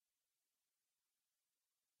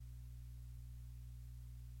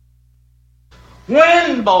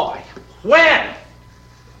When, boy? When?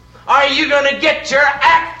 Are you gonna get your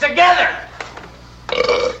act together?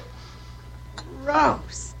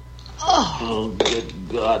 Gross. Oh, good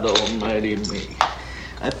God almighty me.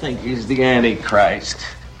 I think he's the Antichrist.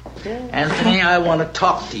 Anthony, I want to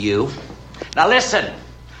talk to you. Now listen,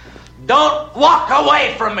 don't walk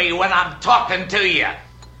away from me when I'm talking to you.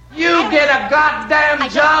 You get a goddamn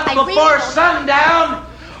job before sundown,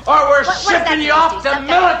 or we're shipping you off to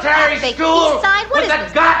military school with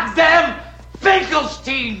a goddamn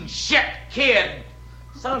Finkelstein shit kid.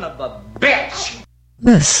 Son of a bitch.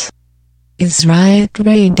 This is Riot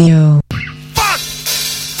Radio.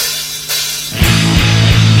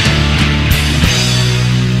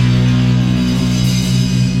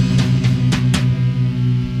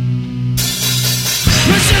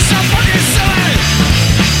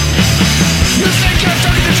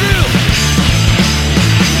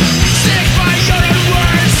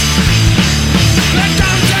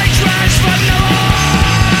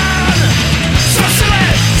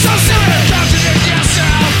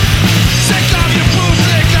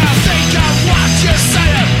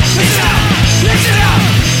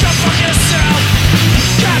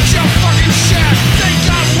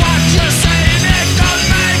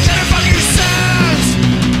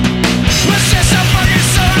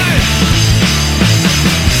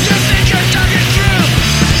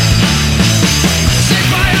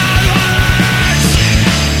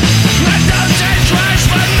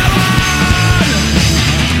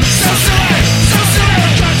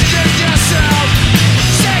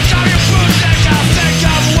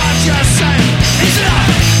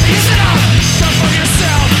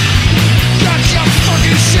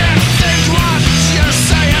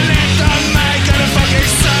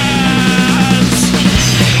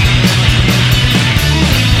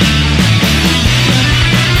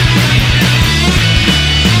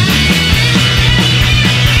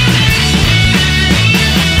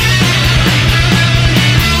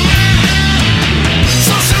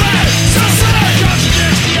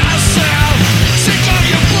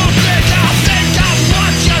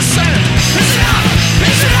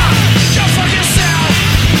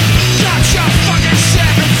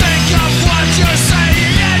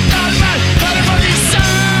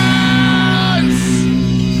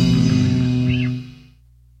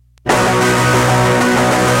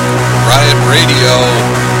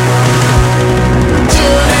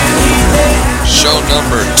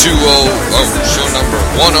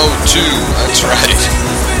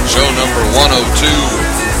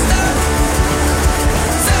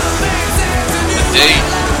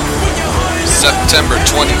 September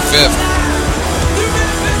 25th,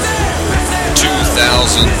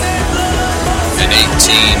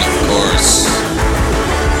 2018, of course.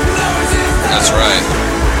 That's right.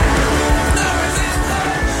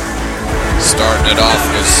 Starting it off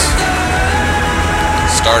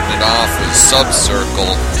was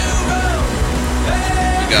Subcircle.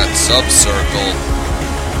 We got Subcircle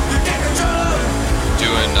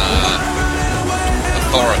doing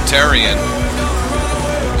Authoritarian.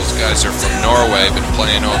 Those guys are from Norway. Been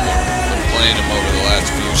playing them over the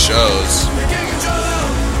last few shows.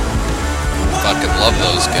 Fucking love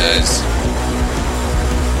those guys.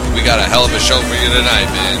 We got a hell of a show for you tonight,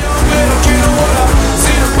 man.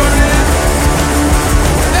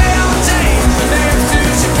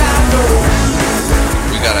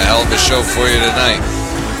 We got a hell of a show for you tonight.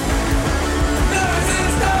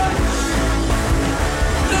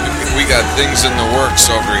 We got things in the works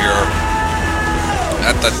over here.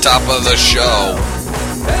 At the top of the show,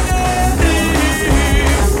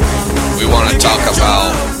 we want to talk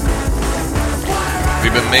about,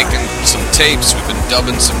 we've been making some tapes, we've been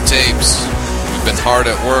dubbing some tapes, we've been hard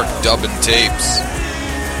at work dubbing tapes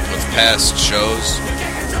with past shows,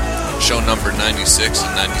 show number 96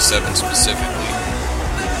 and 97 specifically,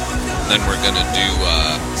 and then we're gonna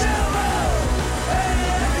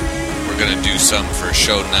do some for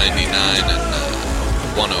show 99 and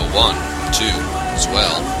 101 too as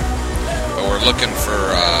well. But we're looking for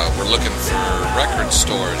record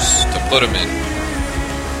stores to put them in.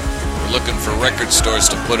 We're looking for record stores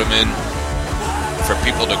to put them in for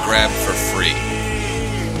people to grab for free.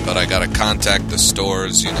 But I gotta contact the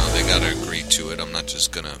stores, you know, they gotta agree to it. I'm not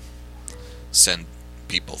just gonna send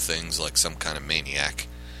people things like some kind of maniac.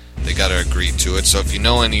 They gotta agree to it. So if you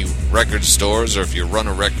know any record stores, or if you run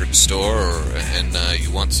a record store, and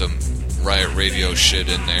you want some Riot Radio shit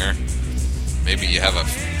in there, maybe you have a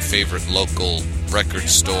favorite local record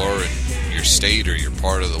store in your state or your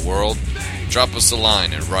part of the world, drop us a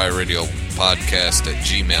line at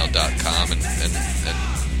riotradiopodcast@gmail.com and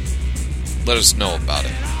let us know about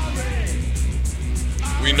it.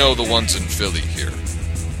 We know the ones in Philly here.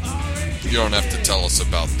 You don't have to tell us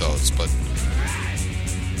about those, but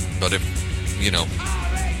if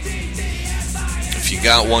if you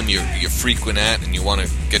got one you frequent at and you want to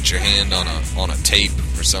get your hand on a tape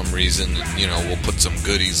for some reason, and, we'll put some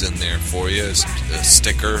goodies in there for you, a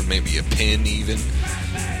sticker, maybe a pin even.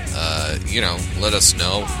 Let us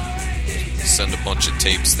know. Send a bunch of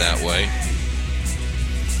tapes that way.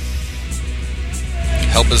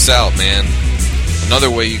 Help us out, man. Another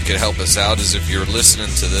way you could help us out is if you're listening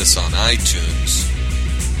to this on iTunes,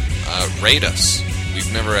 rate us.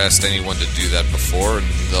 We've never asked anyone to do that before in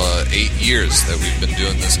the 8 years that we've been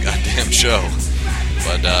doing this goddamn show.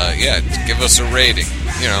 But, give us a rating.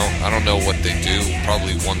 I don't know what they do.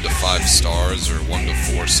 Probably 1 to 5 stars or 1 to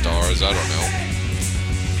 4 stars. I don't know.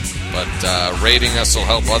 But rating us will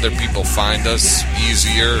help other people find us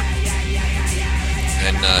easier.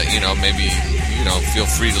 And, maybe, feel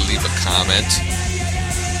free to leave a comment.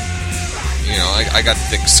 I got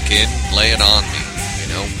thick skin. Lay it on me,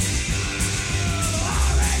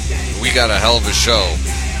 We got a hell of a show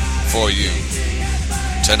for you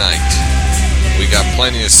tonight. We got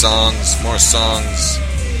plenty of songs, more songs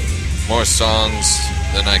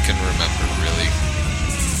than I can remember, really.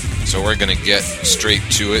 So we're going to get straight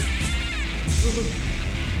to it.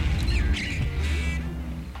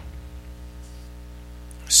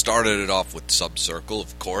 Started it off with Subcircle,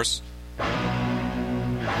 of course.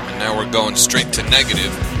 And now we're going straight to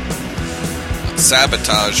Negative.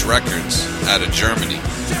 Sabotage Records out of Germany.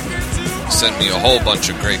 Sent me a whole bunch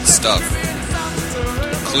of great stuff,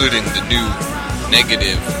 including the new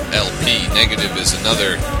Negative LP. Negative is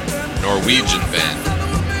another Norwegian band.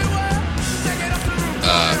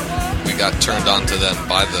 We got turned on to them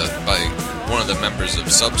by one of the members of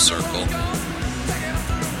Subcircle.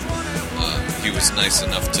 He was nice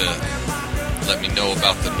enough to let me know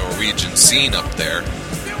about the Norwegian scene up there.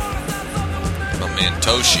 My man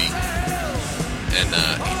Toshi. And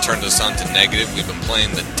he turned us on to Negative. We've been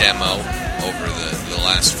playing the demo over the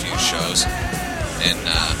last few shows.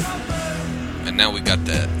 And now we got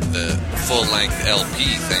the full-length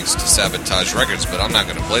LP thanks to Sabotage Records. But I'm not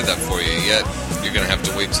going to play that for you yet. You're going to have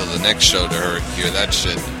to wait till the next show to hear that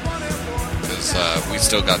shit. Because we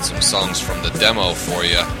still got some songs from the demo for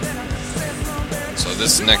you. So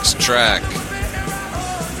this next track...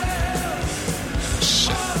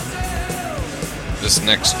 This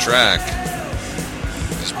next track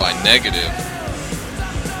is by Negative,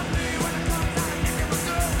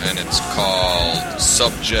 and it's called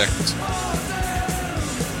Subject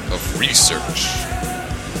of Research.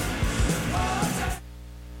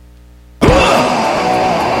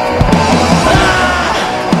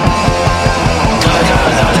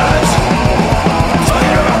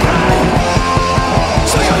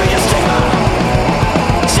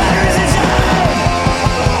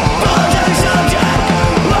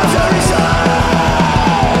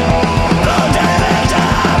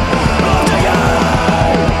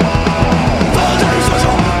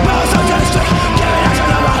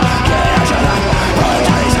 Give it action,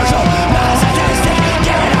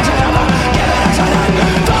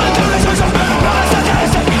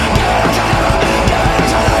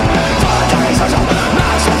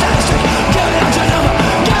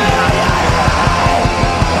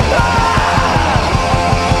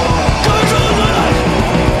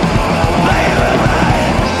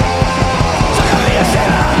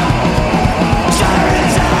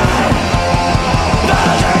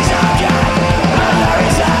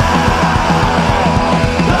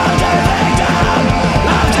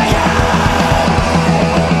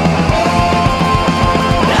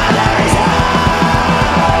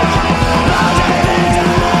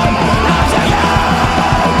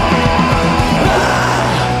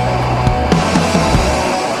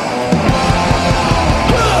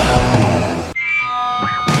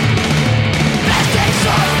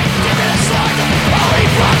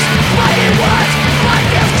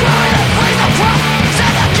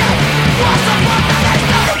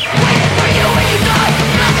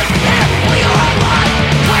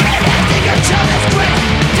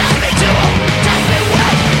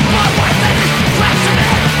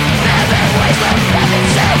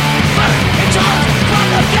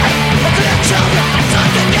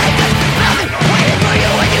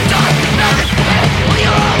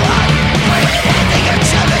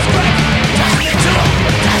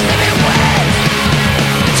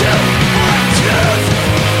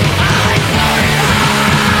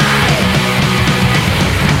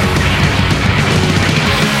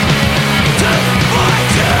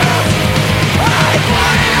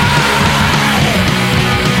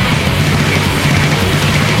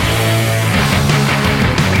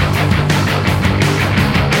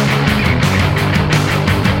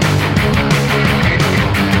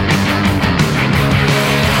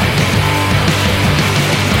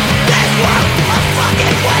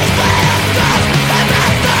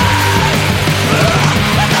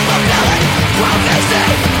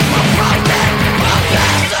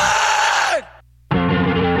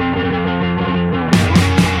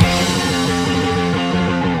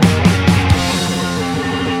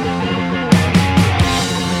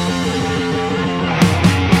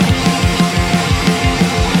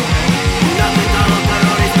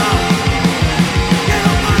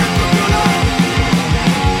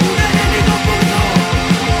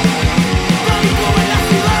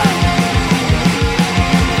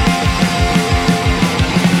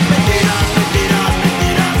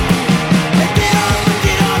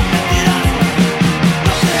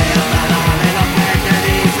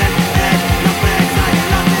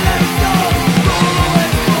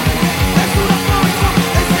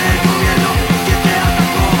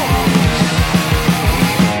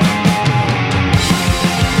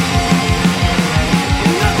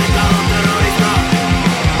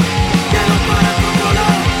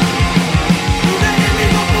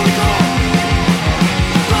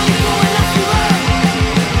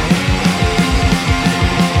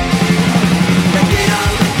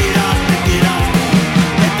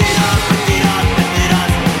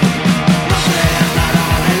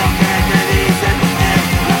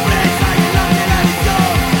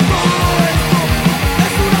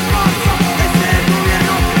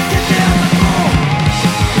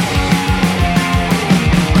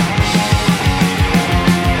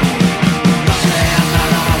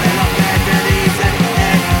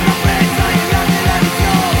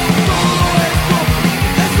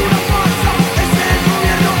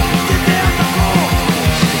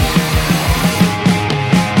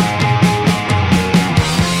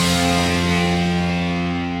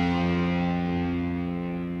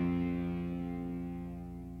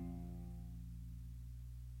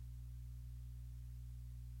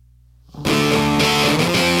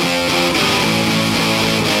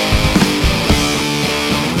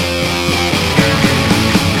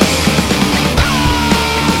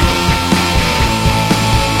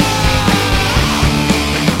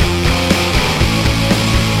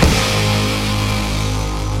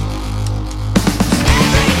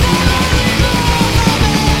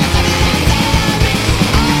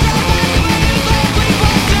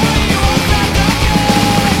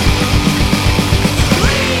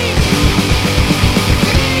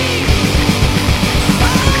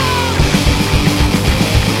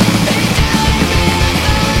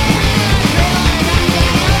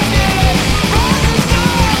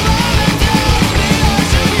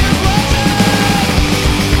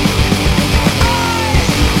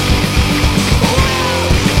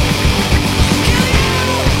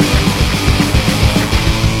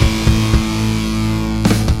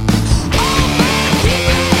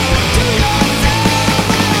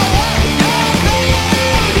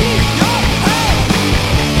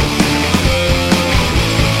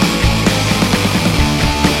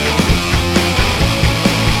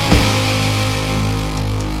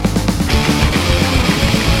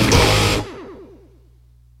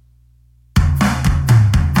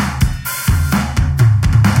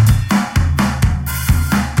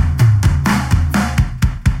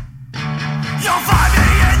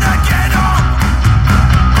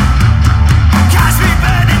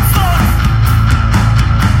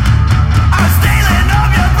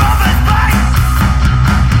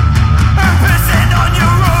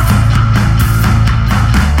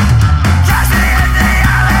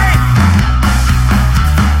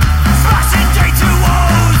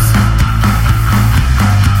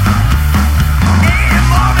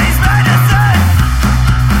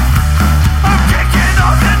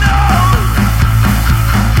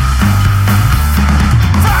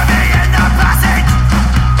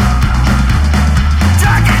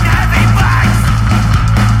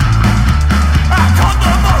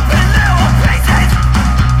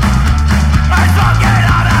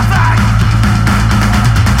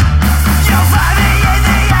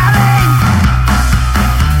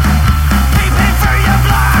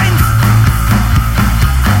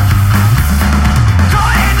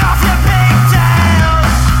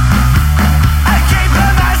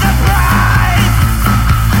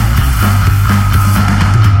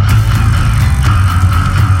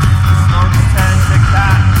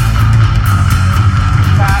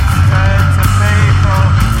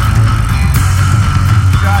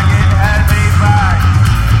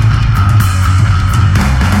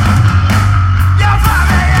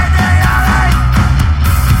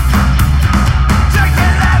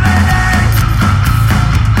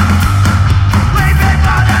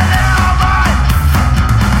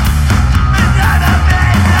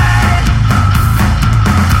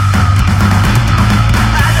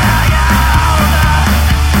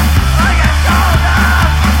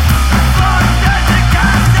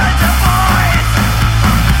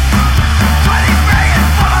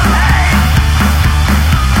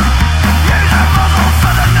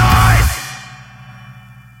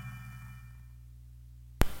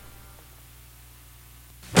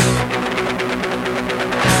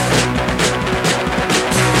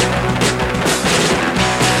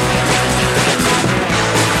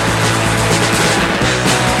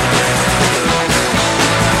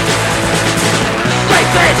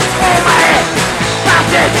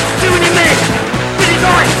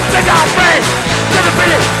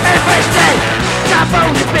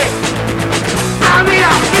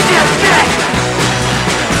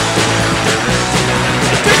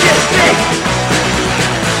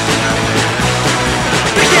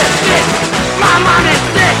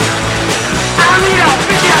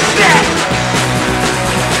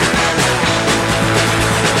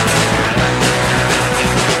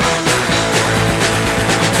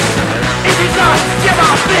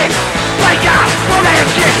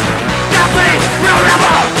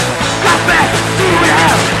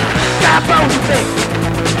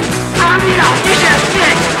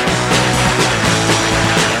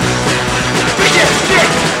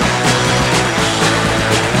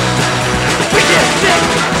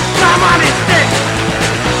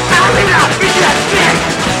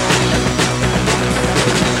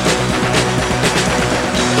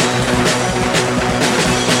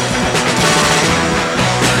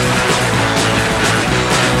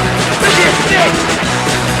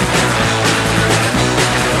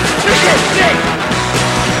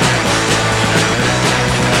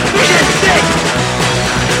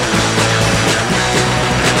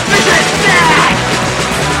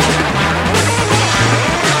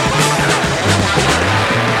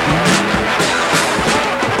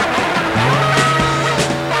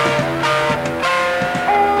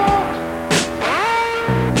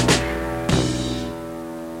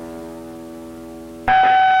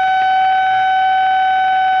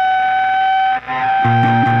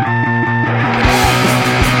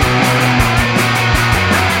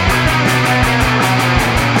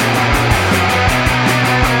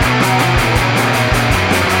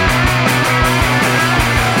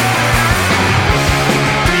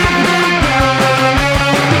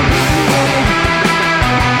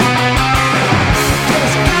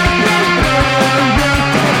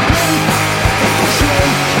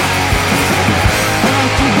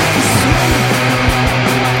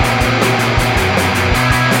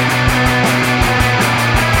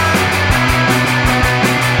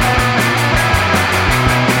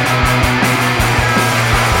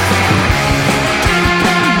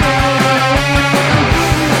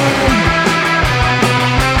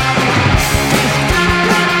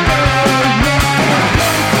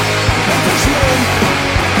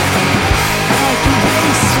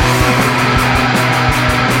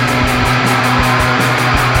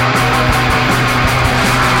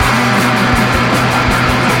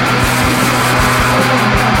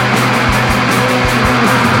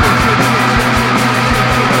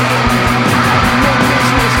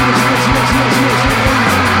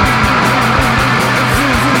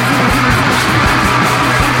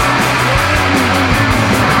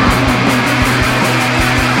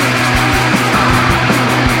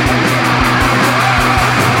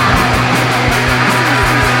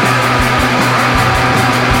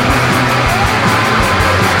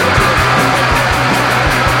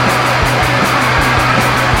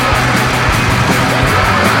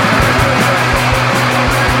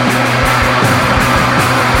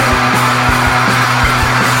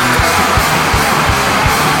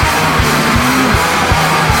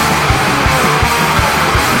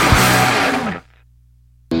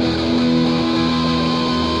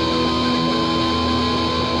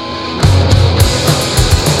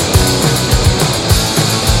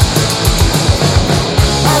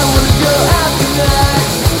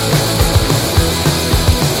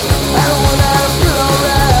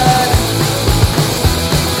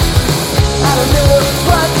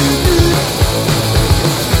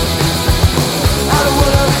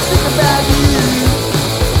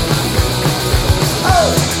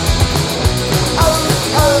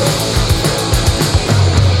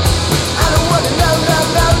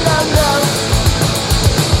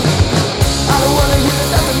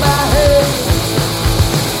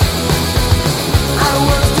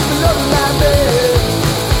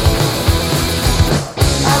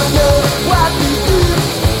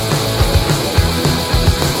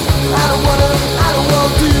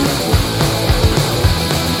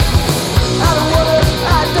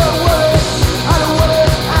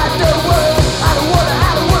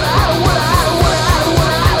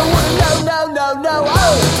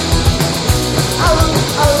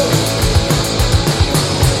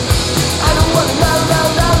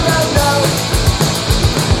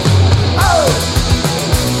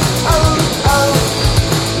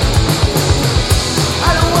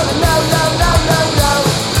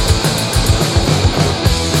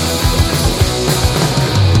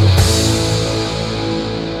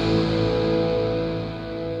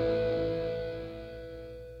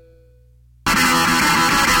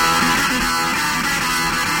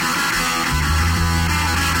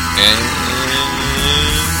 And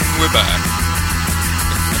we're back.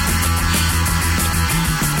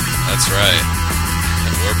 That's right.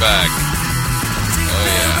 We're back. Oh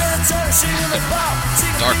yeah.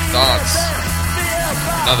 Dark Thoughts.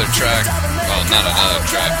 Another track. Well, not another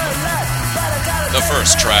track. The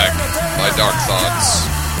first track by Dark Thoughts.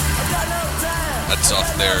 That's off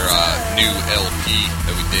their new LP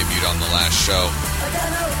that we debuted on the last show.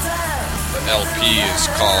 The LP is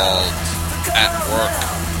called At Work.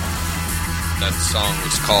 That song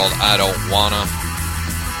was called I Don't Wanna.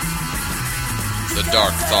 The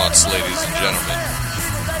Dark Thoughts, ladies and gentlemen.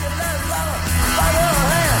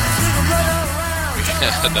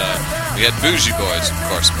 We had Bougie Boys, of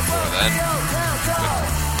course, before then.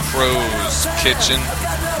 With Crow's Kitchen.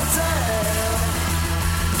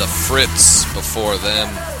 The Fritz before them.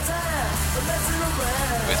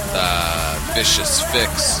 With Vicious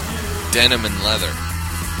Fix. Denim and Leather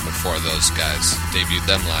before those guys. Debuted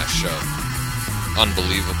them last show.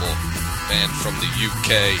 Unbelievable band from the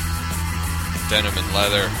UK. Denim and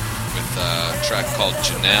Leather with a track called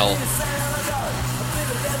Janelle.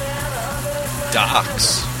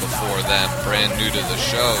 Docs before them, brand new to the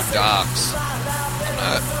show. Docs. I'm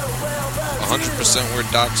not 100% where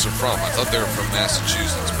Docs are from. I thought they were from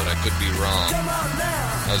Massachusetts, but I could be wrong.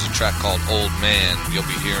 That was a track called Old Man. You'll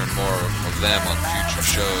be hearing more of them on future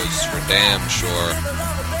shows for damn sure.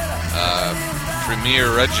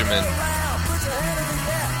 Premier Regimen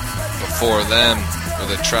before them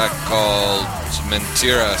with a track called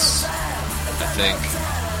Mentiras, I think.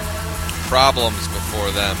 Problems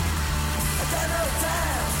before them.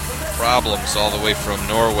 Problems all the way from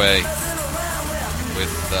Norway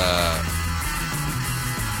with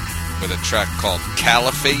a track called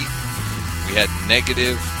Caliphate. We had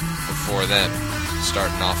Negative before them,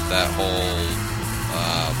 starting off that whole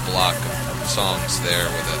block of songs there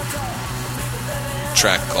with a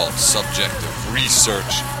track called Subjective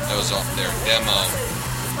Research. That was off their demo,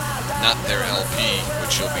 not their LP,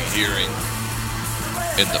 which you'll be hearing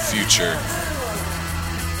in the future.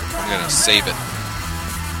 I'm gonna save it.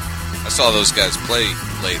 I saw those guys play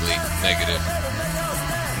lately, Negative,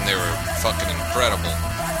 and they were fucking incredible.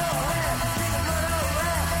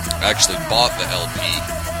 I actually bought the LP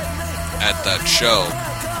at that show,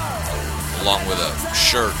 along with a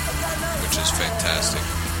shirt, which is fantastic.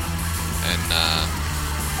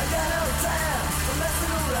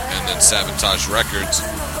 And then Sabotage Records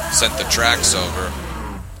sent the tracks over,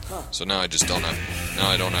 so now I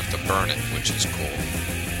don't have to burn it, which is cool.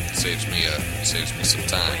 It saves me some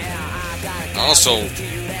time. I also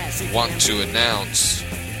want to announce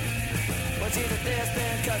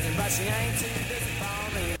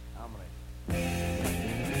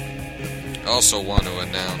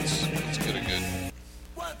let's get a good.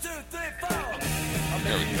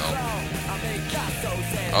 There we go.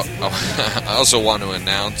 I also want to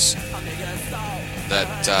announce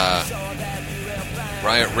that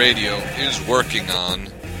Riot Radio is working on.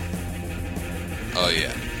 Oh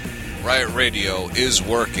yeah. Riot Radio is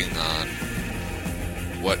working on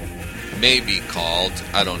what may be called,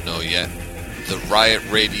 I don't know yet, the Riot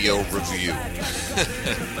Radio Review.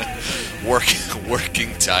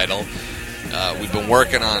 Working title. We've been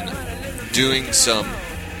working on doing some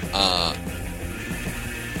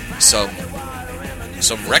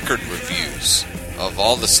record reviews of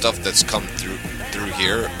all the stuff that's come through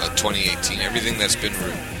here, 2018. Everything that's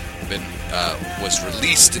was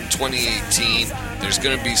released in 2018. There's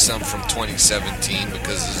going to be some from 2017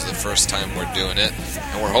 because this is the first time we're doing it,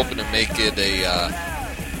 and we're hoping to make it a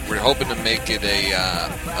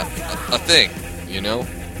thing. You know,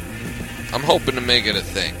 I'm hoping to make it a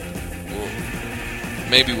thing.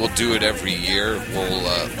 Maybe we'll do it every year.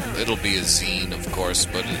 It'll be a zine, of course,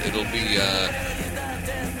 but it'll be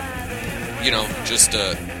just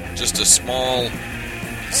a small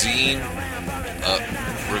zine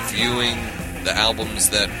reviewing the albums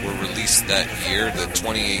that were released that year. The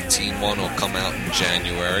 2018 one will come out in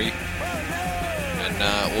January, and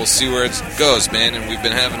we'll see where it goes, man. And we've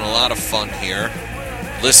been having a lot of fun here,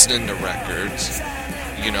 listening to records,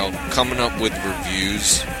 coming up with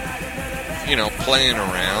reviews, playing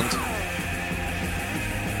around,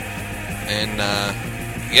 and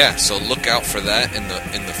so look out for that in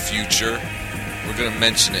the future. We're going to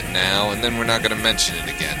mention it now, and then we're not going to mention it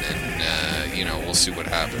again, and we'll see what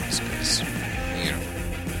happens, because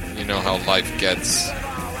you know how life gets.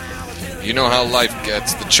 You know how life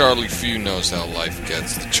gets. The Charlie Few knows how life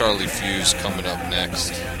gets. The Charlie Few's coming up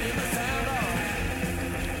next.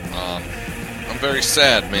 I'm very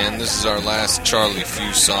sad, man. This is our last Charlie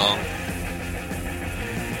Few song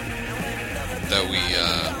that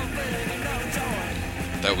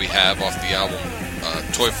we have off the album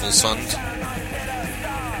Teufelshund.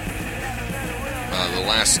 the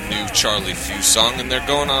last new Charlie Few song, and they're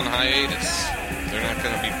going on hiatus. They're not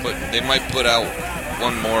going to be they might put out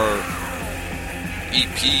one more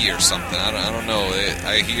EP or something. I don't know.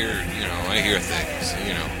 I hear things,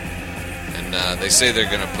 and they say they're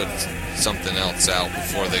going to put something else out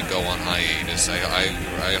before they go on hiatus.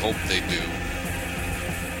 I hope they do.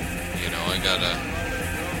 I gotta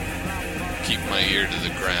keep my ear to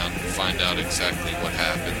the ground and find out exactly what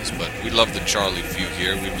happens. But we love the Charlie Few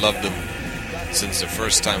here. We've loved them since the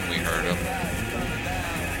first time we heard them.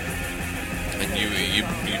 And you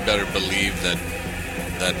better believe that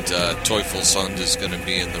Teufelsund is going to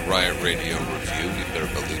be in the Riot Radio review. You better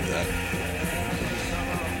believe that.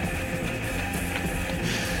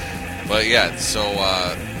 But yeah, so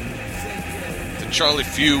the Charlie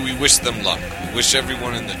Few, we wish them luck. We wish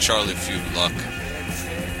everyone in the Charlie Few luck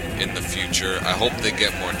in the future. I hope they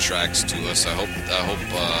get more tracks to us. I hope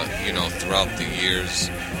throughout the years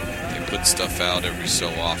they put stuff out every so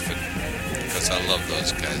often, because I love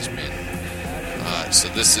those guys, man. So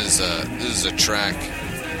this is a track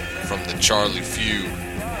from the Charlie Few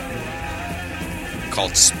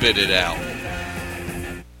called "Spit It Out."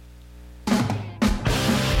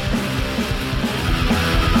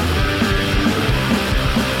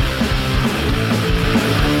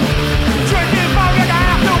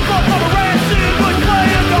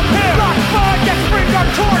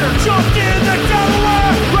 Jumped in the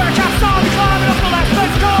Delaware, where a cop saw me climbing up the last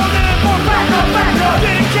fence, called in for backup.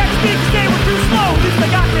 Didn't catch me 'cause they were too slow. At least I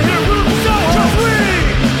got to hear Ruby show. 'Cause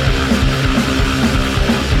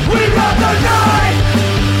we got the night.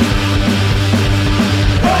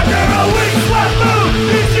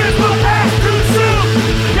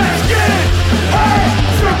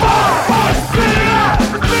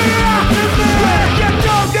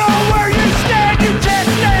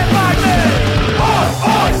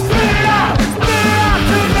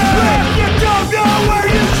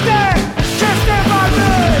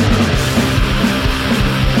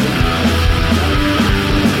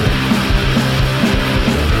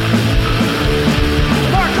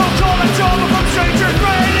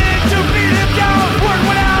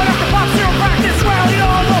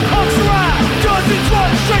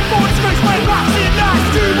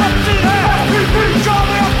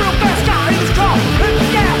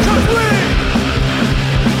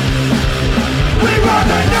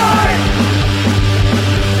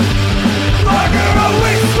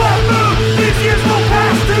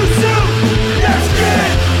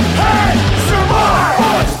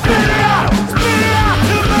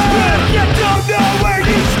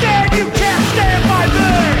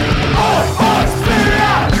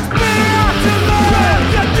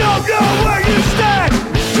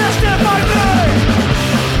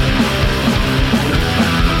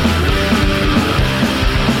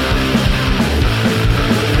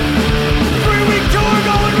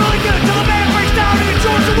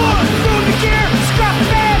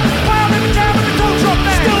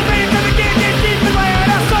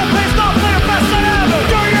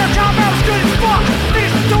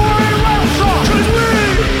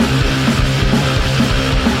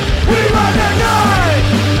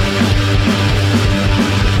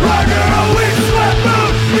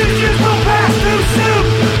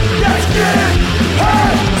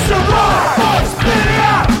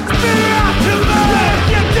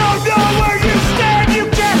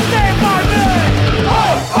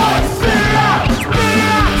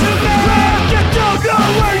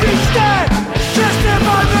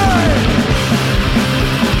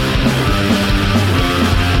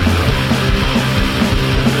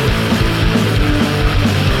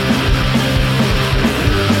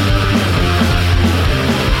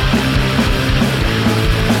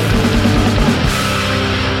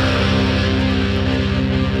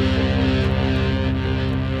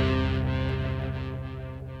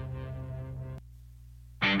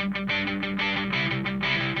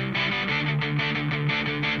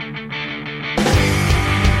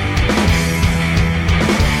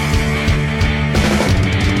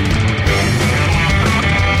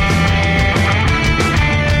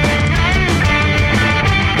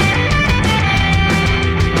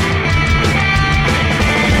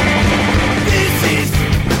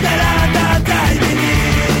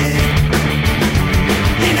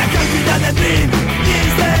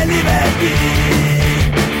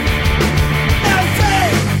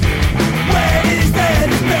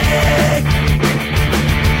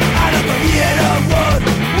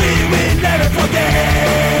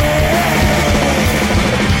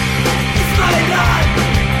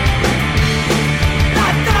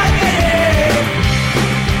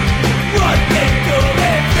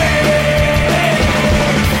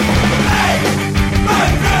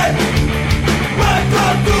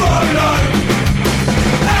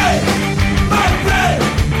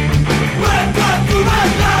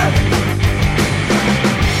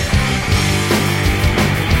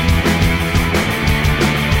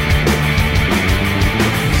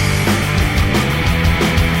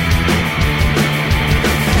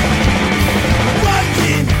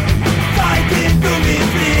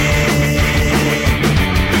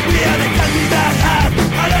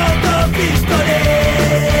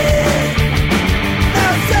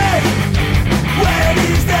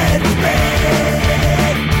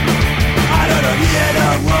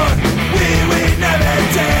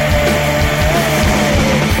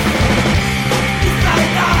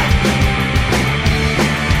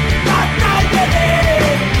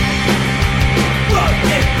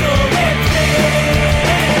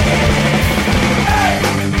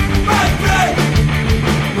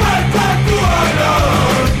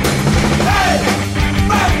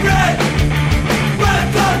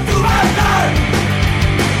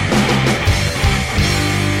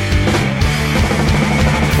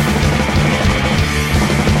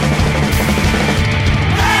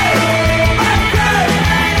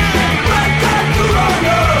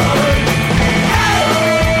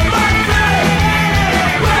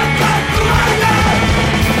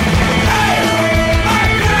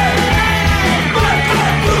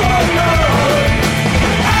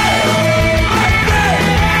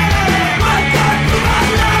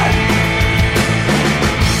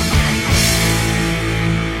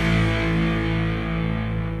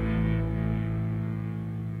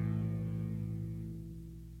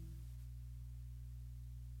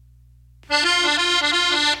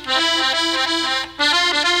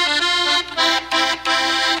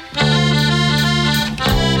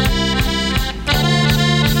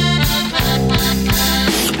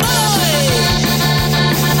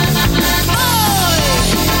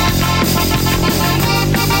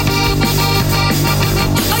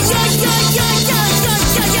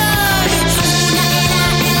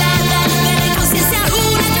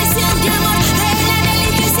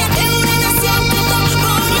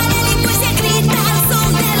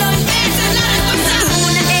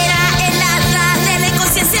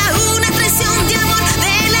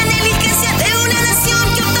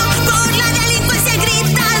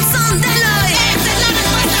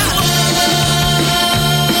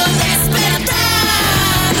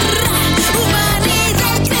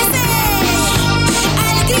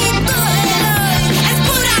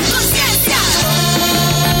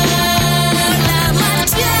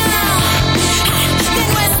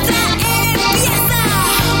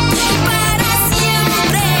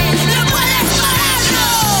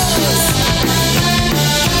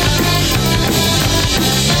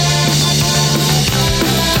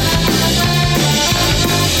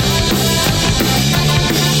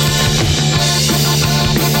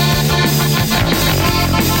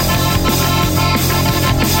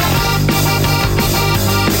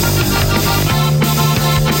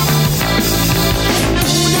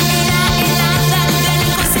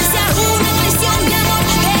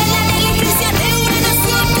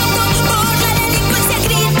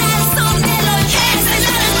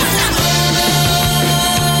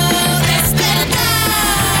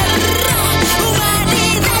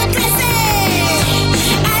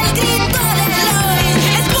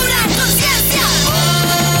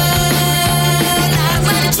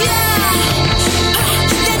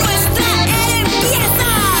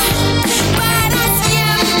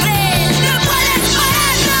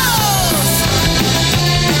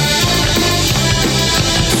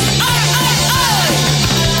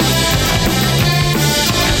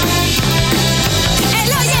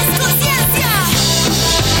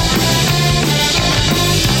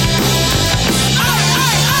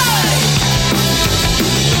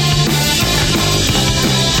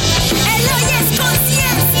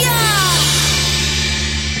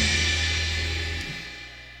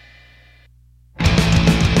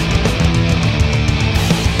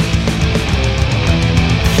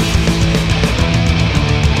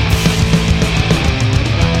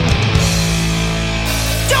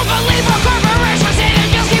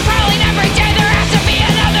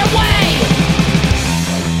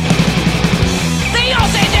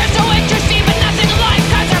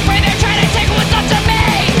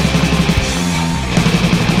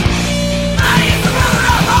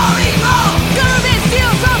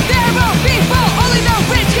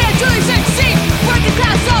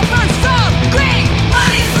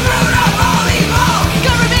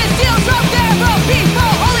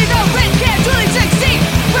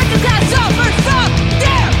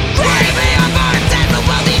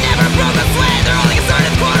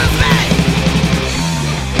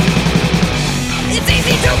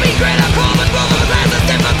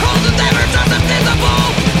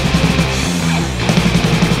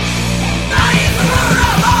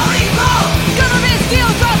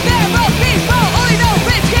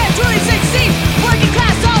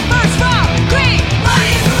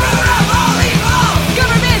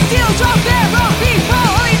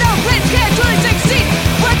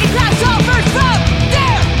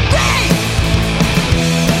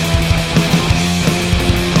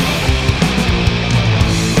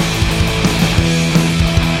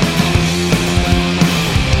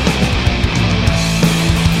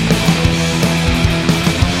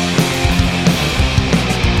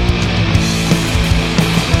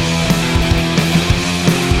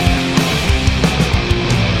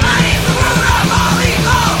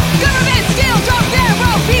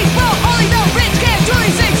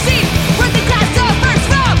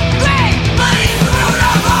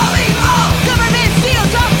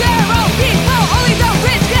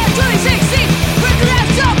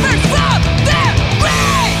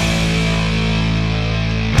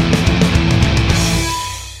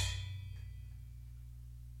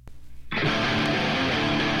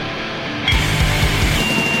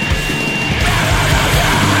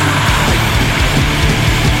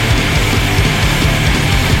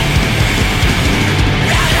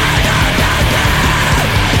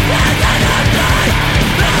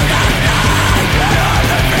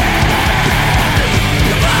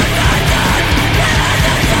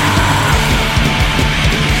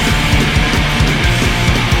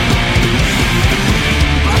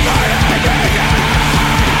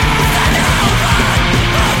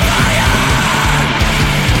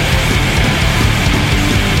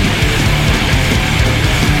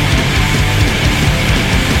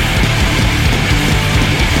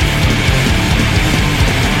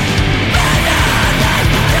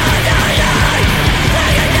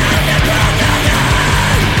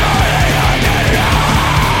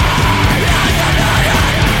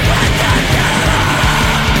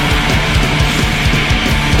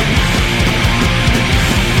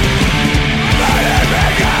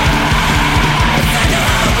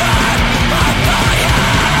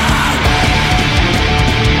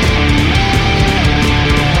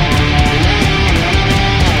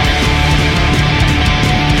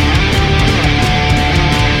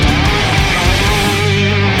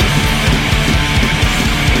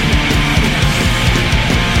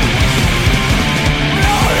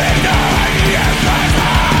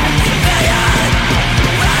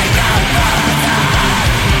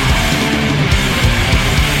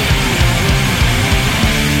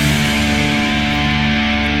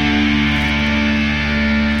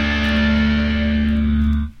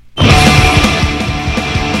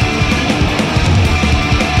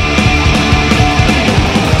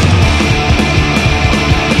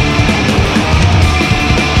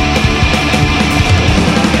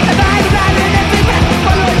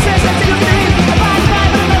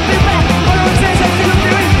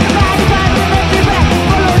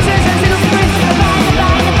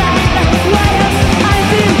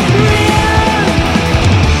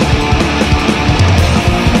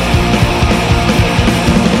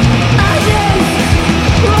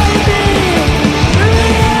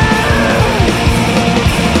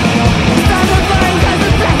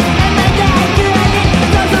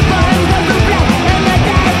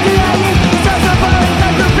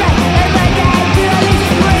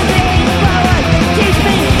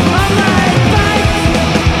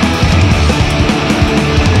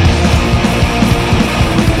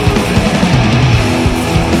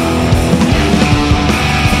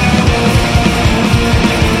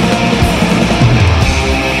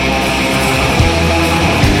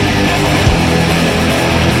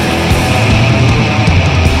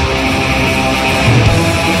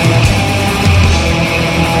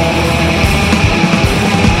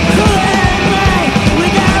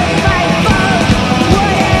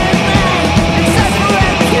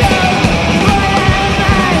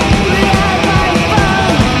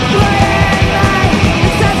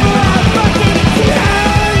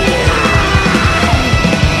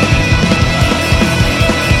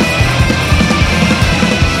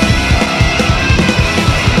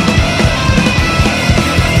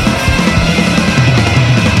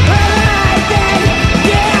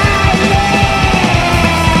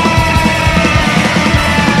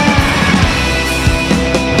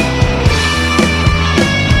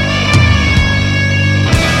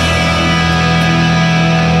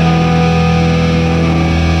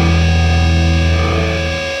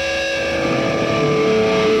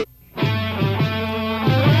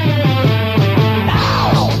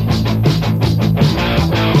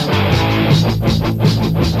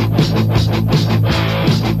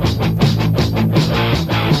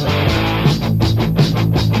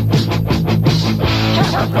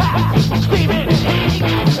 past, steaming heat,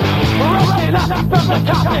 roasting up from the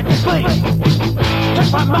toxic sleep. Took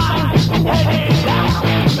my mind and headed out,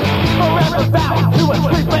 forever bound to a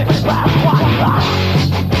sleepless black white line.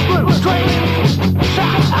 Blue dreams,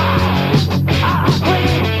 shine eyes, eyes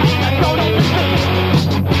clean, and I don't even see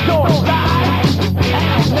your lies. And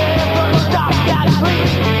I'll never stop that dream,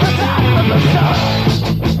 'cause I'm from the sun.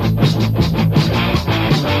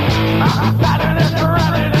 I'm patterned and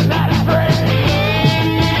running in that dream.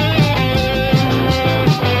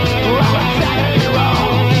 I'm a Saturday roll.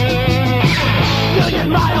 Million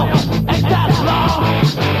miles, ain't that long?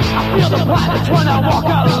 I feel the planets when I walk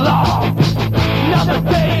along. Another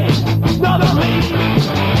day, another leaf.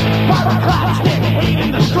 Pyroclastic hate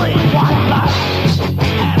in the street. White light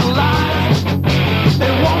and lies.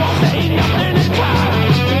 They won't say nothing in time.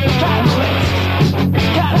 Catalyst,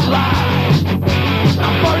 catalyze.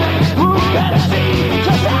 I'm burning through that sea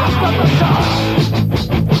just out from the sun.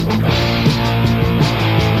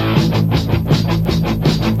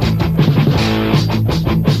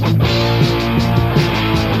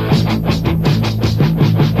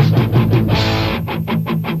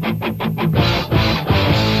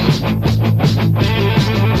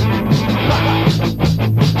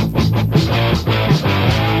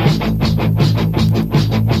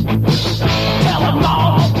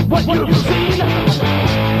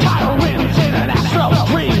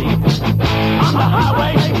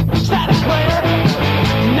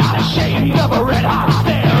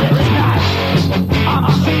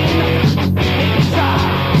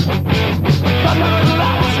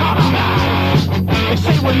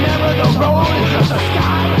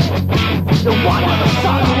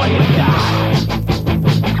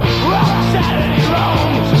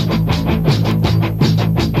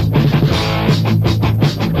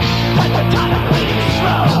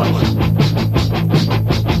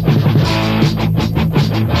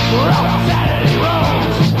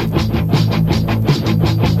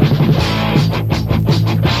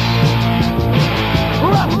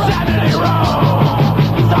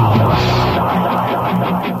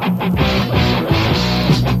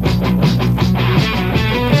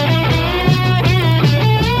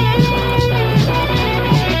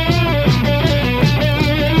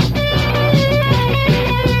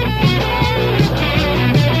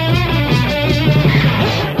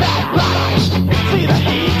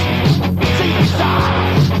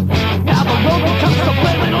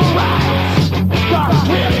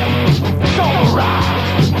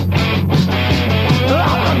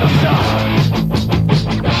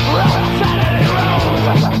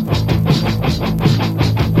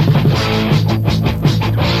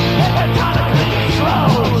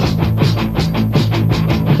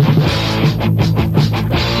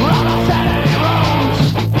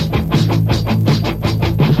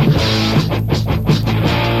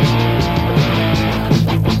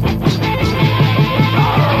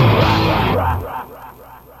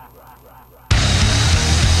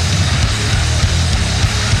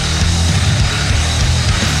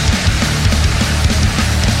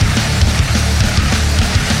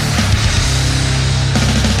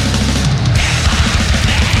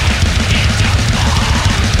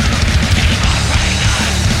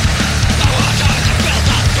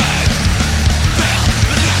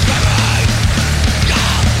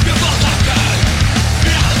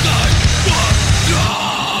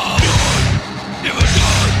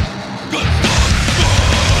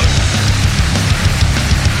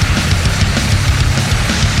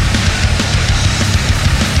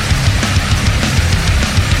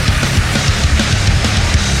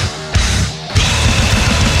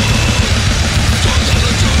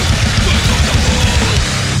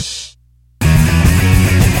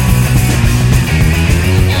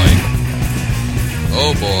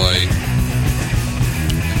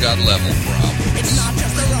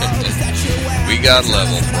 got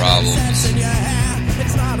level problems.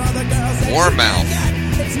 Warmouth,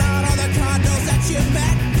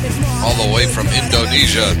 all the way from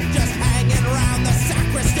Indonesia,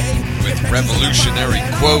 with revolutionary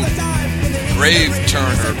quote, Grave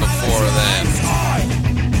Turner before them,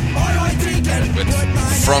 with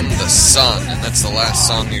From the Sun, and that's the last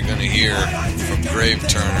song you're going to hear from Grave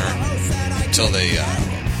Turner until they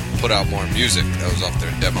put out more music. That was off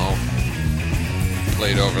their demo.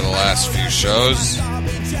 Played over the last few shows.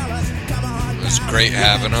 It was great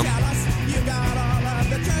having them.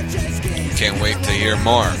 Can't wait to hear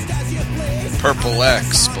more. Purple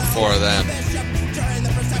X before them.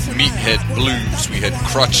 With Meathead Blues, we had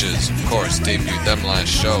Crutches, of course, debuted them last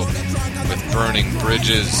show with Burning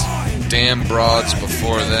Bridges. Damn Broads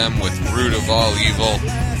before them with Root of All Evil.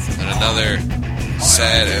 And another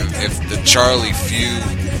sad, if the Charlie Few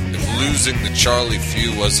losing the Charlie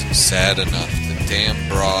Few wasn't sad enough, the damn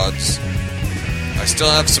broads. I still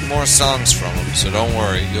have some more songs from them, so don't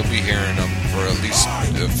worry, you'll be hearing them for at least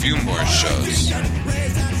a few more shows.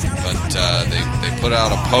 But they put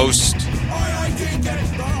out a post.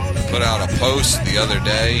 The other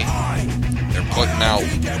day. They're putting out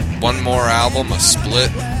one more album, a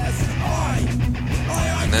split,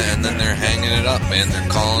 and then they're hanging it up, man. They're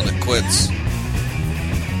calling it quits.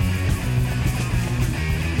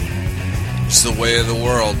 It's the way of the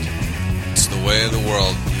world. It's the way of the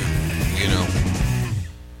world. You know,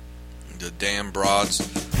 the damn broads,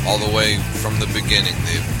 all the way from the beginning,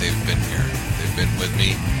 they've been here. They've been with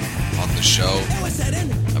me on the show.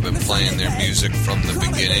 I've been playing their music from the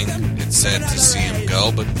beginning. It's sad to see them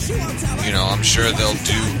go, but you know, I'm sure they'll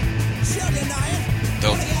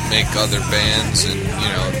make other bands, and you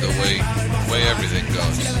know, the way everything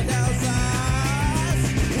goes.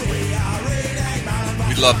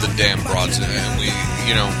 We love the damn broads, and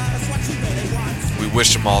we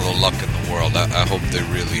wish them all the luck in the world. I hope they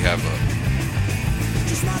really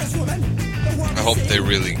I hope they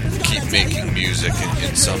really keep making music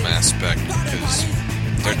in some aspect, because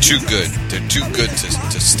they're too good. They're too good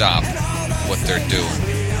to stop what they're doing.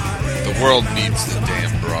 The world needs the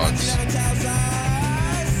damn broads.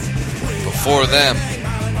 Before them,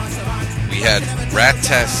 we had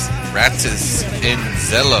Ratas in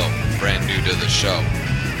Zello, brand new to the show,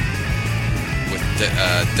 with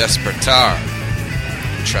Despertar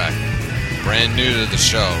track, brand new to the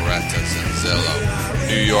show. Ratas in Zello,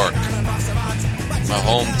 New York, my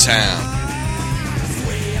hometown.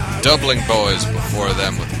 Dublin Boys before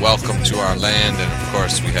them with Welcome to Our Land, and of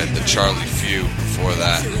course we had the Charlie Few before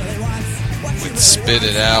that with Spit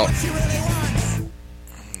It Out.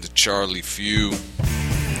 The Charlie Few.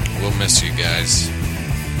 We'll miss you guys.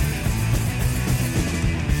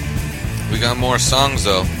 We got more songs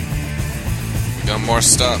though. We got more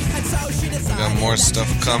stuff. We got more stuff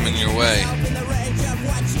coming your way.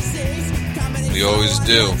 We always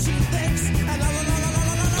do.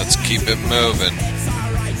 Let's keep it moving.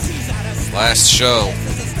 Last show,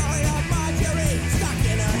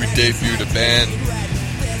 we debuted a band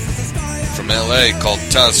from LA called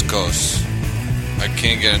Tazkos. I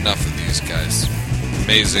can't get enough of these guys.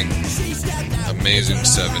 Amazing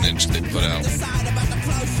 7-inch they put out.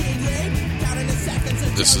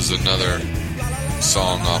 This is another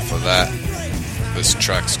song off of that. This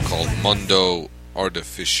track's called Mundo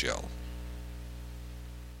Artificial.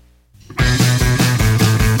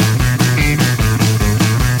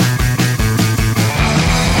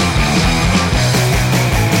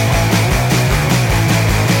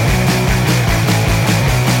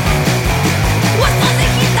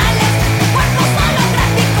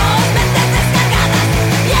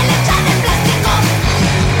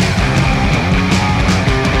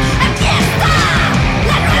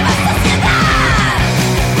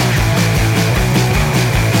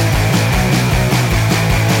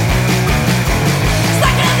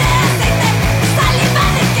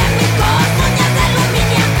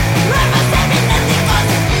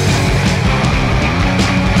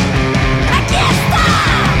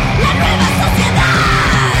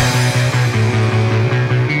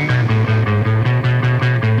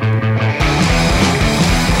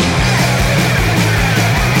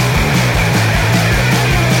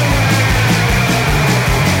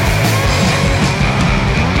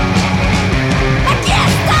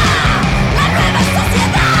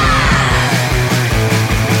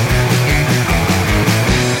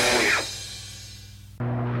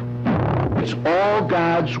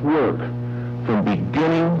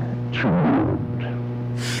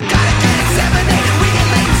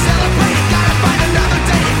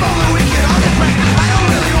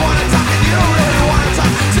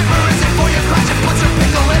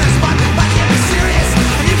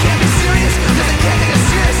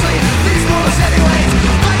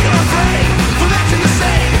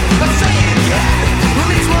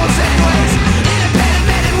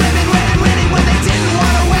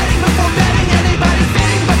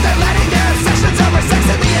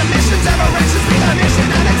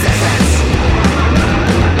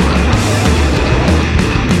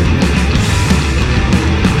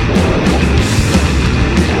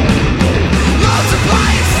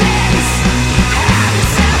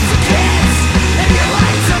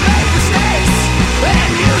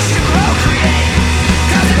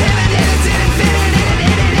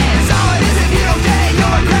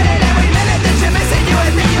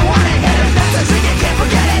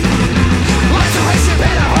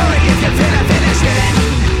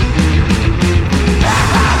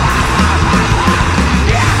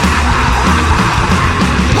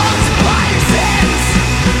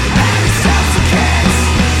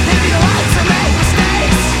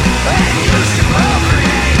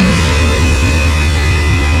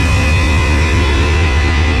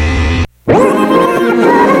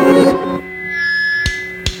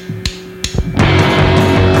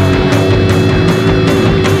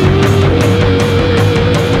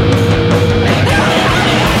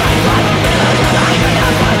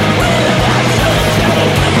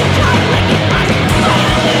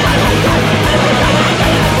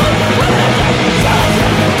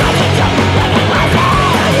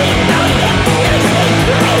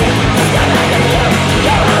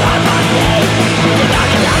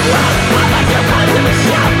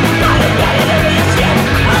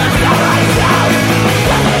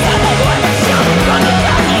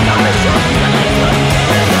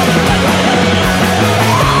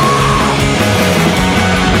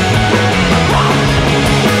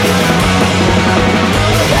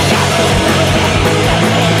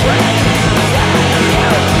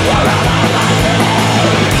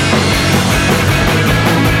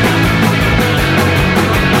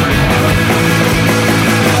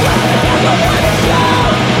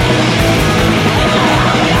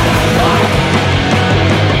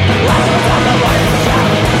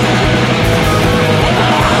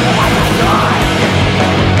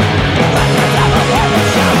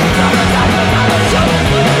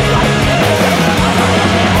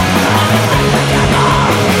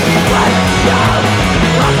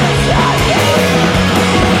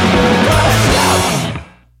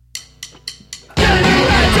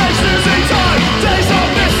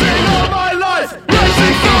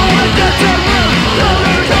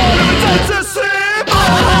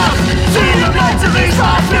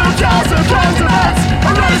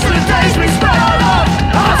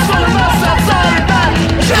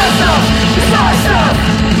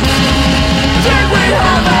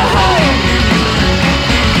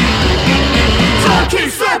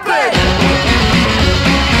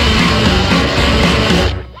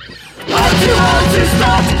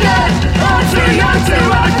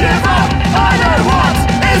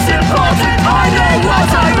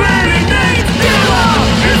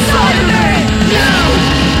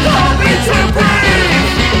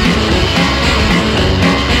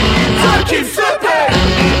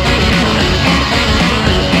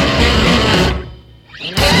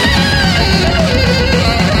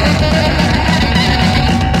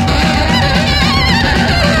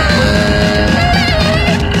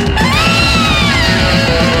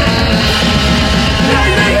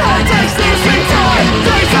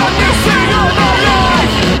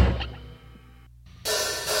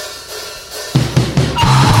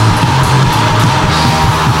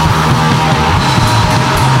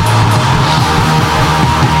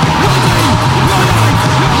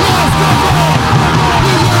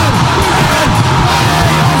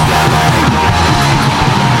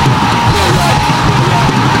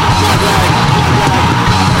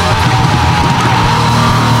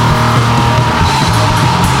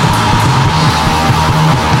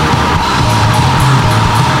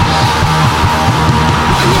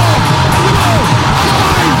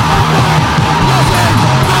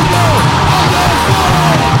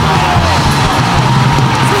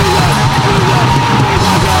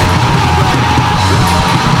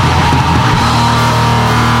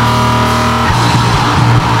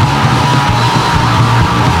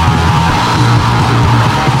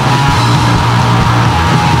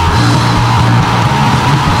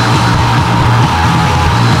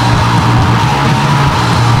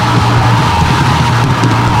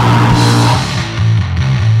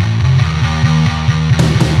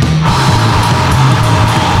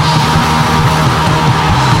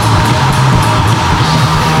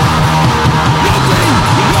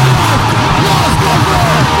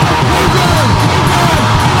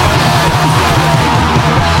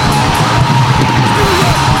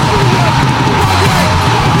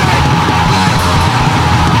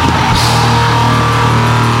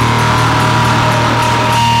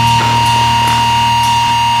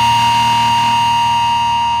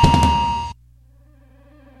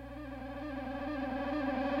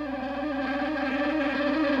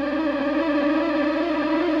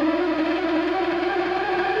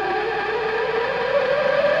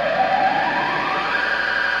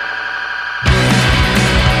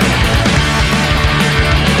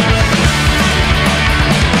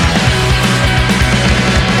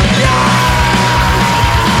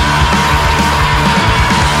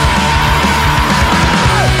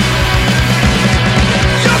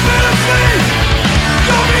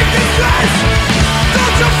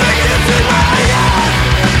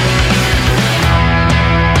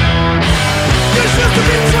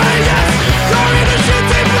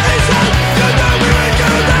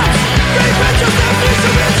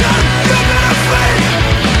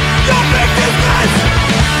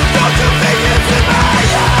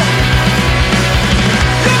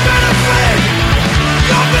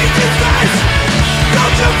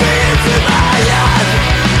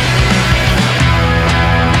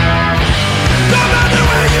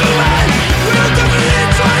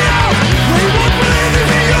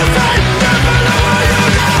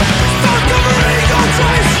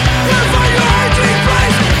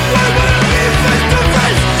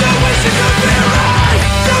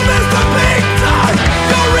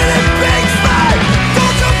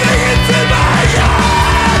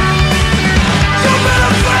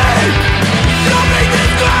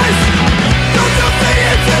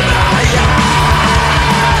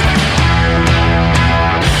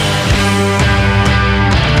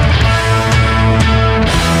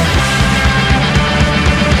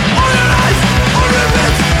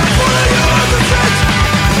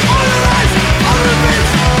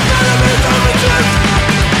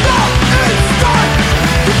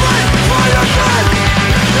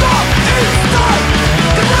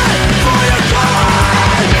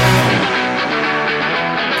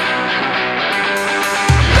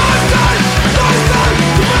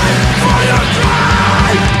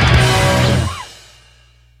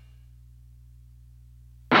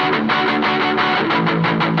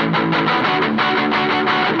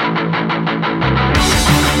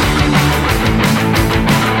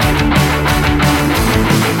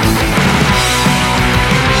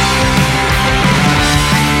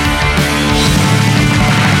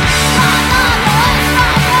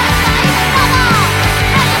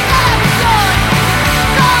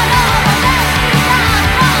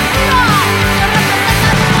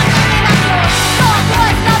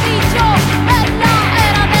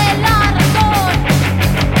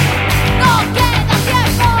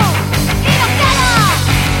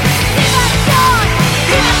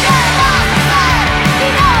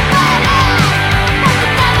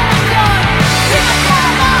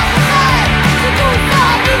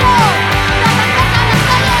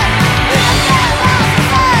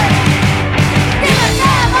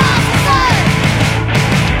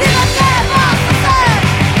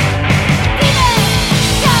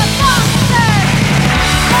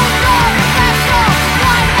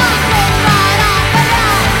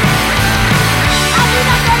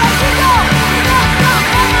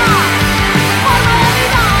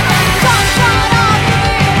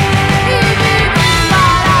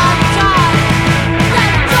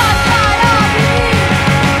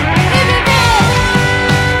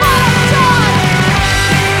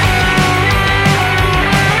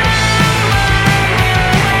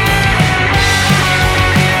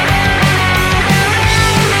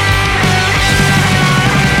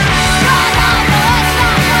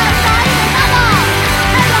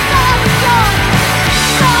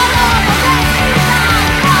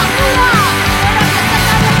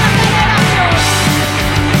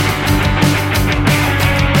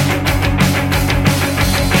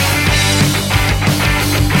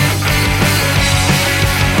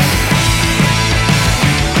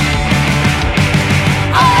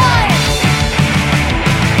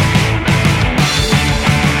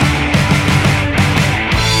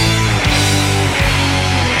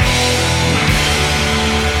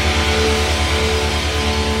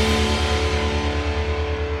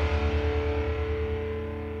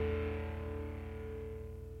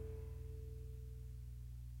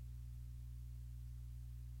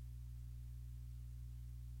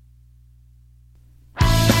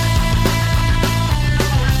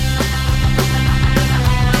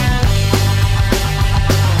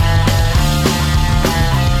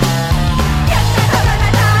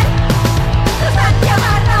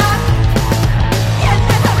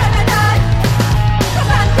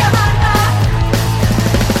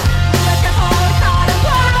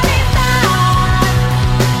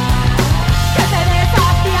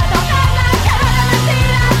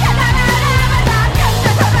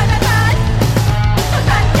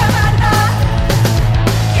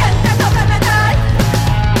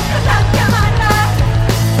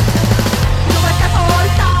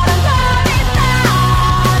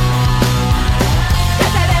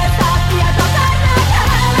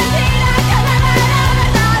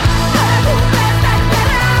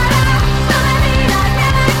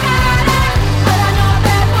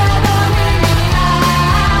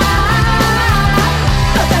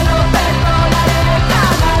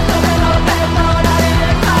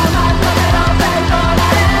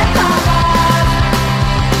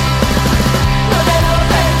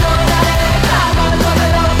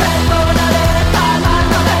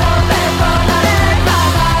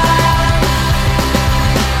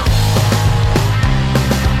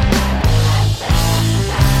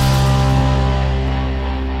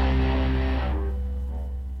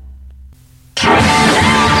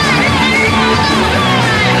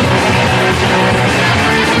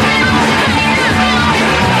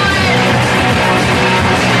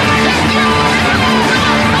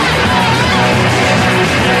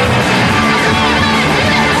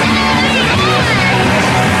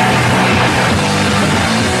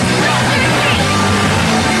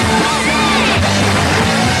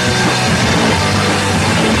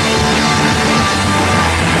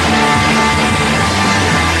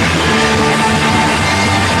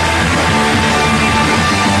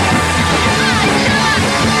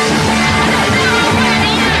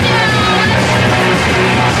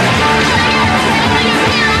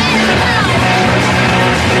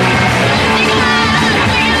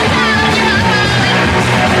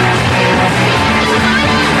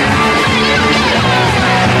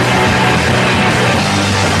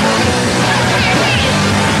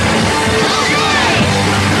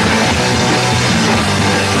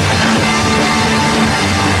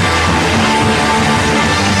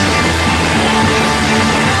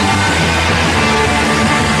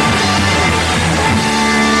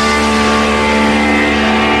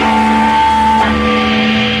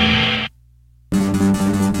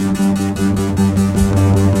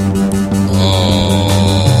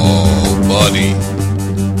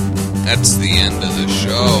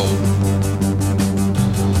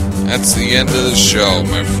 the end of the show,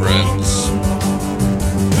 my friends.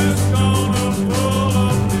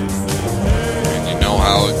 And you know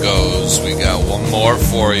how it goes. We got one more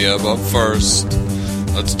for you, but first,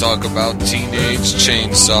 let's talk about Teenage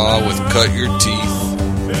Chainsaw with Cut Your Teeth.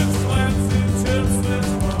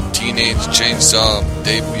 Teenage Chainsaw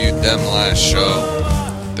debuted them last show.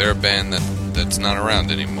 They're a band that's not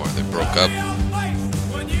around anymore. They broke up.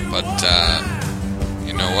 But,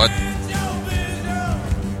 you know what?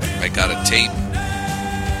 I got a tape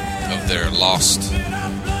of their lost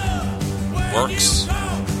works,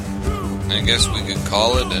 I guess we could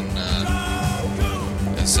call it, and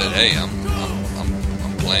said, "Hey, I'm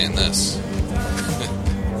playing this.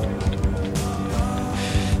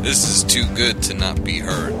 This is too good to not be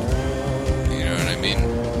heard." You know what I mean?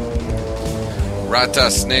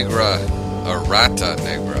 Rata Negra,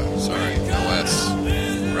 sorry, no S.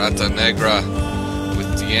 Rata Negra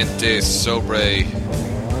with Dientes Sobre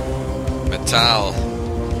Metal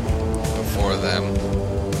before them.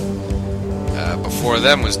 Before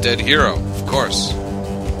them was Dead Hero, of course.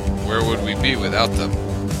 Where would we be without them?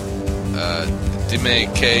 Dime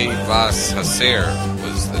Que Vas Hacer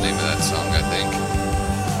was the name of that song, I think.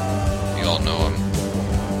 You all know him.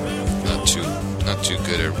 Not too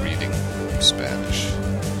good at reading Spanish.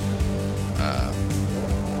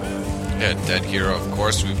 Yeah, Dead Hero, of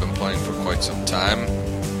course, we've been playing for quite some time.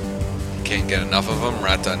 Can't get enough of them.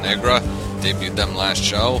 Rata Negra debuted them last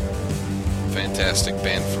show. Fantastic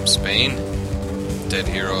band from Spain. Dead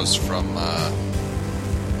Heroes from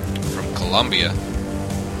Colombia.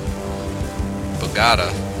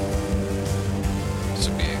 Bogota,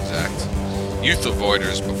 to be exact. Youth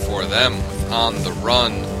Avoiders before them with On the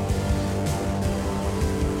Run.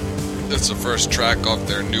 That's the first track off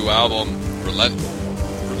their new album,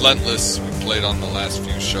 Relentless. We played on the last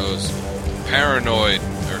few shows. Parroted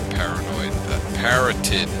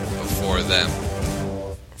before them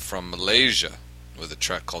from Malaysia with a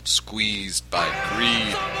track called Squeezed by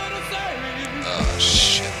Greed. Oh,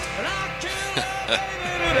 shit.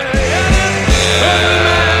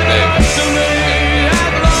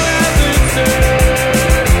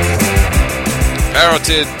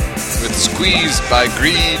 Parroted with Squeezed by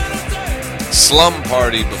Greed. Slum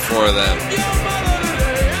Party before them.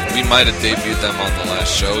 We might have debuted them on the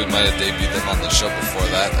last show. We might have debuted them on the show before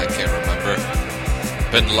that. I can't remember.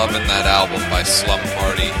 Been loving that album by Slum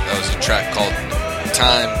Party. That was a track called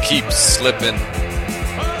Time Keeps Slipping.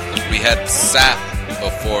 We had Sap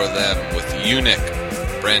before them with Eunuch.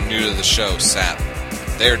 Brand new to the show, Sap.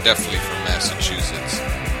 They're definitely from Massachusetts.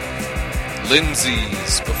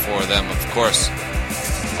 Lindsay's before them, of course.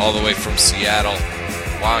 All the way from Seattle,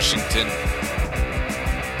 Washington.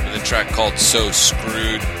 With a track called So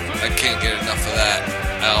Screwed. I can't get enough of that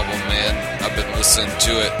album, man. I've been listening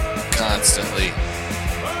to it constantly.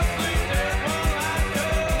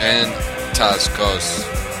 And Tascos,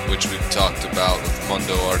 which we've talked about with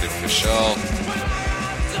Mundo Artificial.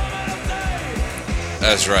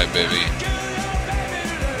 That's right, baby.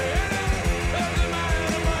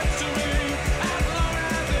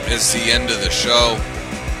 It's the end of the show.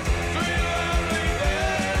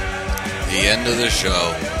 The end of the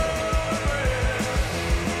show.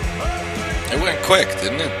 It went quick,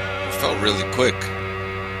 didn't it? It felt really quick.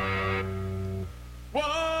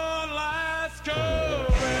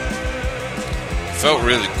 It felt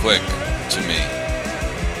really quick to me.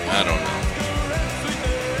 I don't know.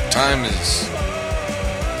 Time is...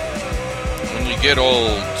 When you get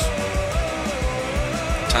old,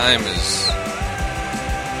 time is...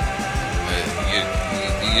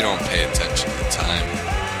 You don't pay attention to time.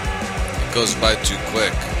 It goes by too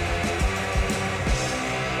quick.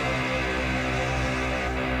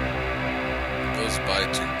 By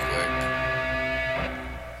too quick.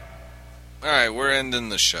 Alright, we're ending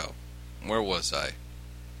the show. Where was I?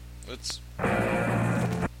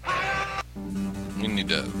 We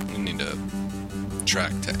need a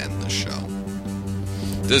track to end the show.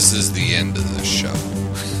 This is the end of the show.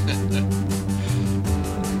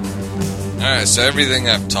 Alright, so everything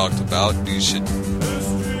I've talked about, you should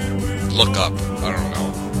look up. I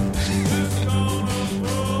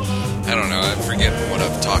don't know, I forget what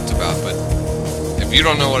I've talked about, but if you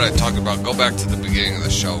don't know what I talk about, go back to the beginning of the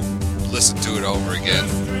show. Listen to it over again.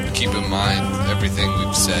 Keep in mind everything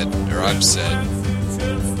we've said, or I've said.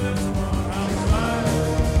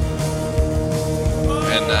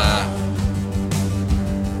 And,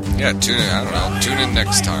 yeah, tune in. I don't know. Tune in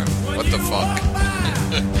next time. What the fuck?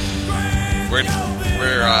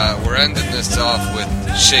 We're ending this off with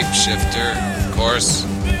Shapeshifter, of course.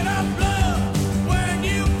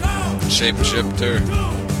 Shapeshifter.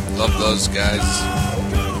 Love those guys.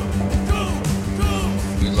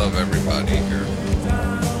 We love everybody here.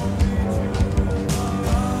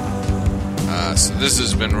 So this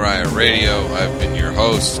has been Riot Radio. I've been your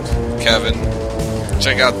host, Kevin.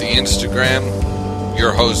 Check out the Instagram,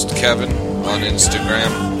 your host Kevin on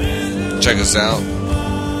Instagram. Check us out.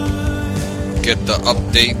 Get the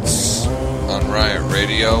updates on Riot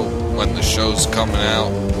Radio, when the show's coming out,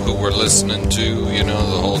 who we're listening to, you know,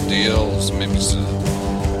 the whole deal. Maybe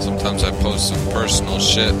sometimes I post some personal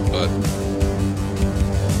shit, but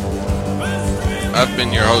I've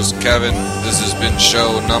been your host, Kevin. This has been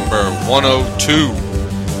show number 102.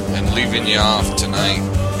 And leaving you off tonight,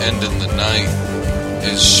 ending the night,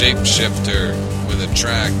 is Shapeshifter with a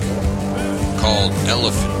track called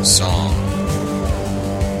Elephant Song.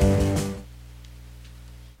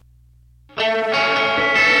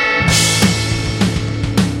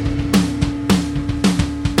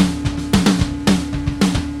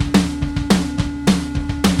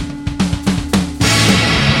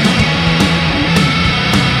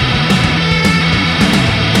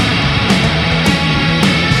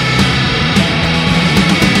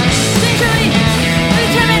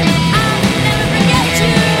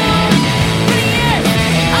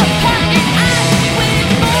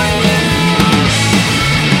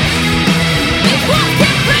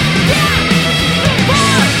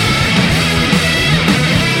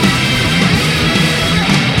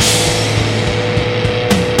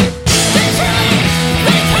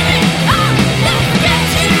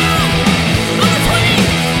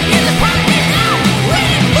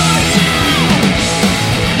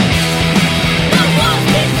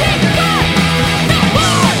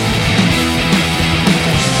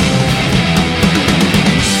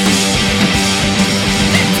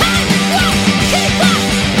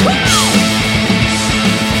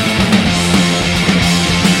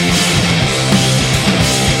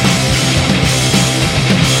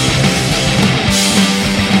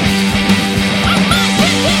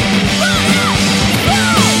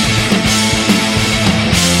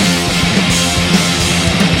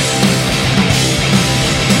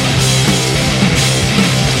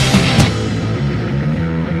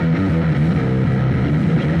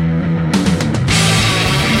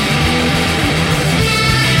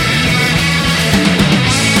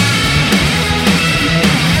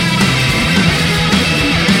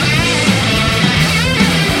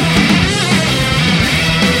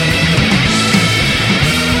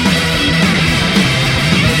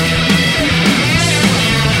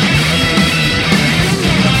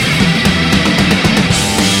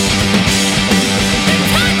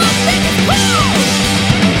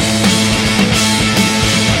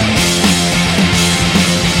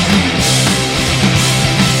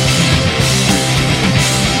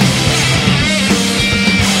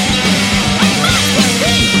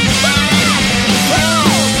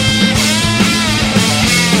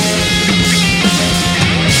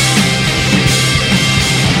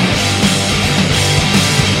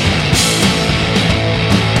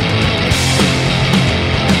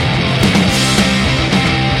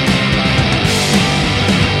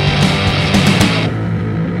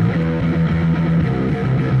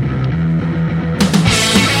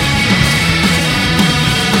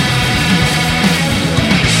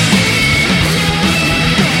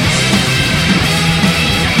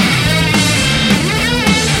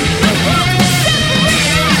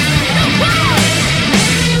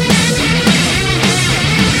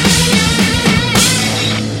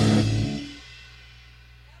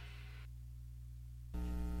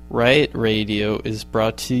 Riot Radio is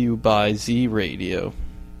brought to you by Z Radio.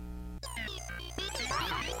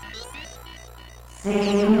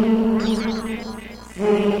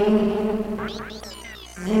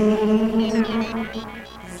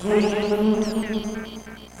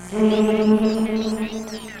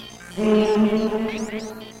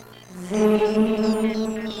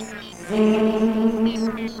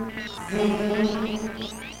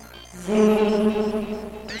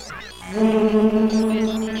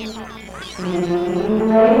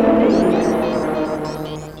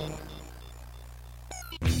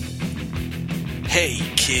 Hey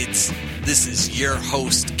kids, this is your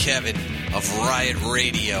host Kevin of Riot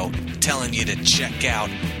Radio telling you to check out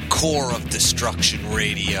Core of Destruction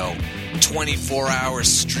Radio. 24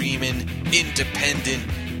 hours streaming, independent,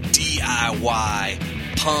 DIY,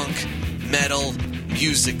 punk, metal,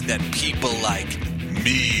 music that people like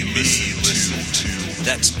me listen to.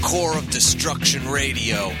 That's Core of Destruction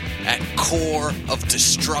Radio at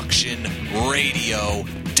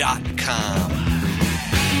coreofdestructionradio.com.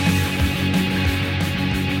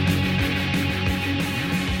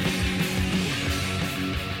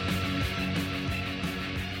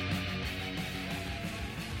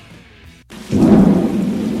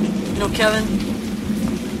 know, Kevin,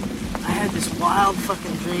 I had this wild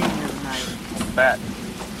fucking dream the other night. I bet.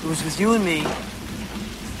 It was with you and me,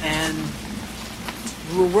 and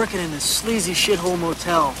we were working in this sleazy shithole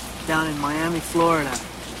motel down in Miami, Florida.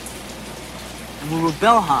 And we were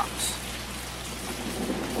bellhops.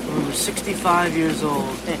 We were 65 years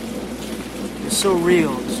old. It was so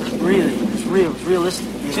real. It was real. It was realistic.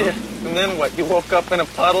 You know? Yeah. And then what? You woke up in a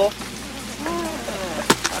puddle?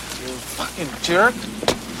 You fucking jerk.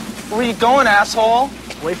 Where are you going, asshole?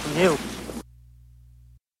 Away from you.